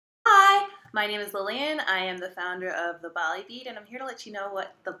My name is Lillian. I am the founder of the Bali Bead, and I'm here to let you know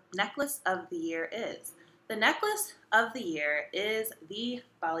what the necklace of the year is. The necklace of the year is the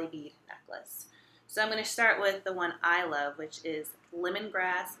Bali Bead Necklace. So I'm going to start with the one I love, which is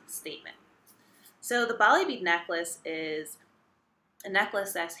Lemongrass Statement. So the Bali Bead Necklace is a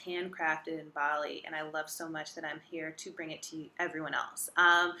necklace that's handcrafted in Bali, and I love so much that I'm here to bring it to everyone else.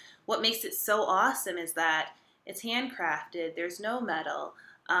 What makes it so awesome is that it's handcrafted, there's no metal,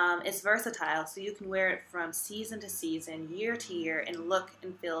 it's versatile, so you can wear it from season to season, year to year, and look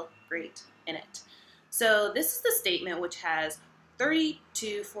and feel great in it. So this is the statement, which has 30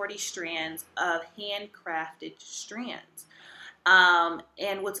 to 40 strands of handcrafted strands.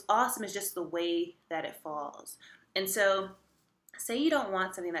 And what's awesome is just the way that it falls. And so say you don't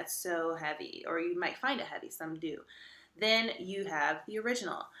want something that's so heavy, or you might find it heavy, some do, then you have the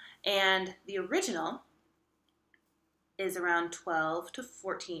original. And the original is around 12 to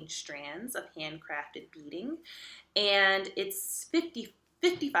 14 strands of handcrafted beading, and it's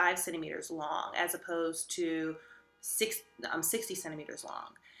 55 centimeters long as opposed to 60 centimeters long.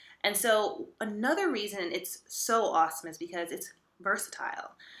 And so another reason it's so awesome is because it's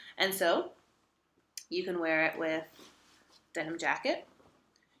versatile. And so you can wear it with denim jacket.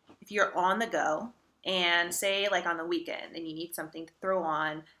 If you're on the go and say like on the weekend and you need something to throw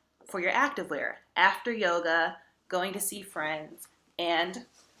on for your activewear after yoga, going to see friends, and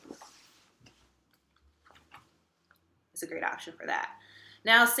it's a great option for that.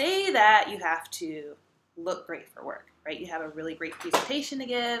 Now say that you have to look great for work, right? You have a really great presentation to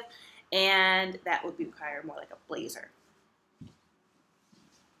give, and that would require more like a blazer.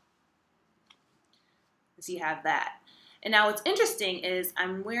 So you have that. And now what's interesting is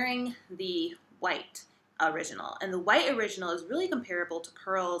I'm wearing the white original, and the white original is really comparable to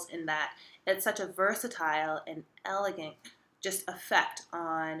pearls in that it's such a versatile and elegant just effect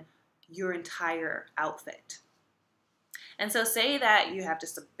on your entire outfit. And so say that you have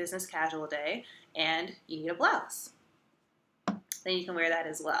just a business casual day and you need a blouse, then you can wear that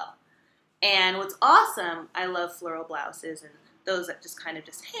as well. And what's awesome, I love floral blouses and those that just kind of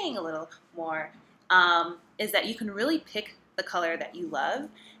just hang a little more, is that you can really pick the color that you love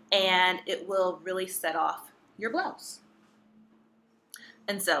and it will really set off your blouse.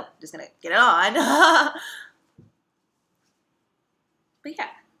 And so I'm just gonna get it on. But yeah,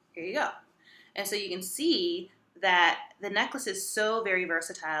 here you go. And so you can see that the necklace is so very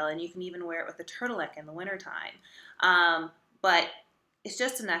versatile, and you can even wear it with a turtleneck in the wintertime. But it's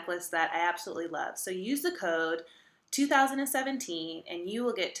just a necklace that I absolutely love. So use the code 2017 and you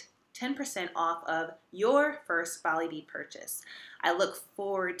will get 10% off of your first Bali Bead purchase. I look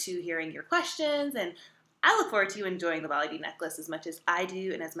forward to hearing your questions, and I look forward to you enjoying the Bali Bead necklace as much as I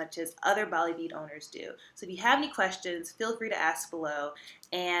do and as much as other Bali Bead owners do. So if you have any questions, feel free to ask below,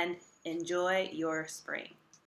 and enjoy your spring.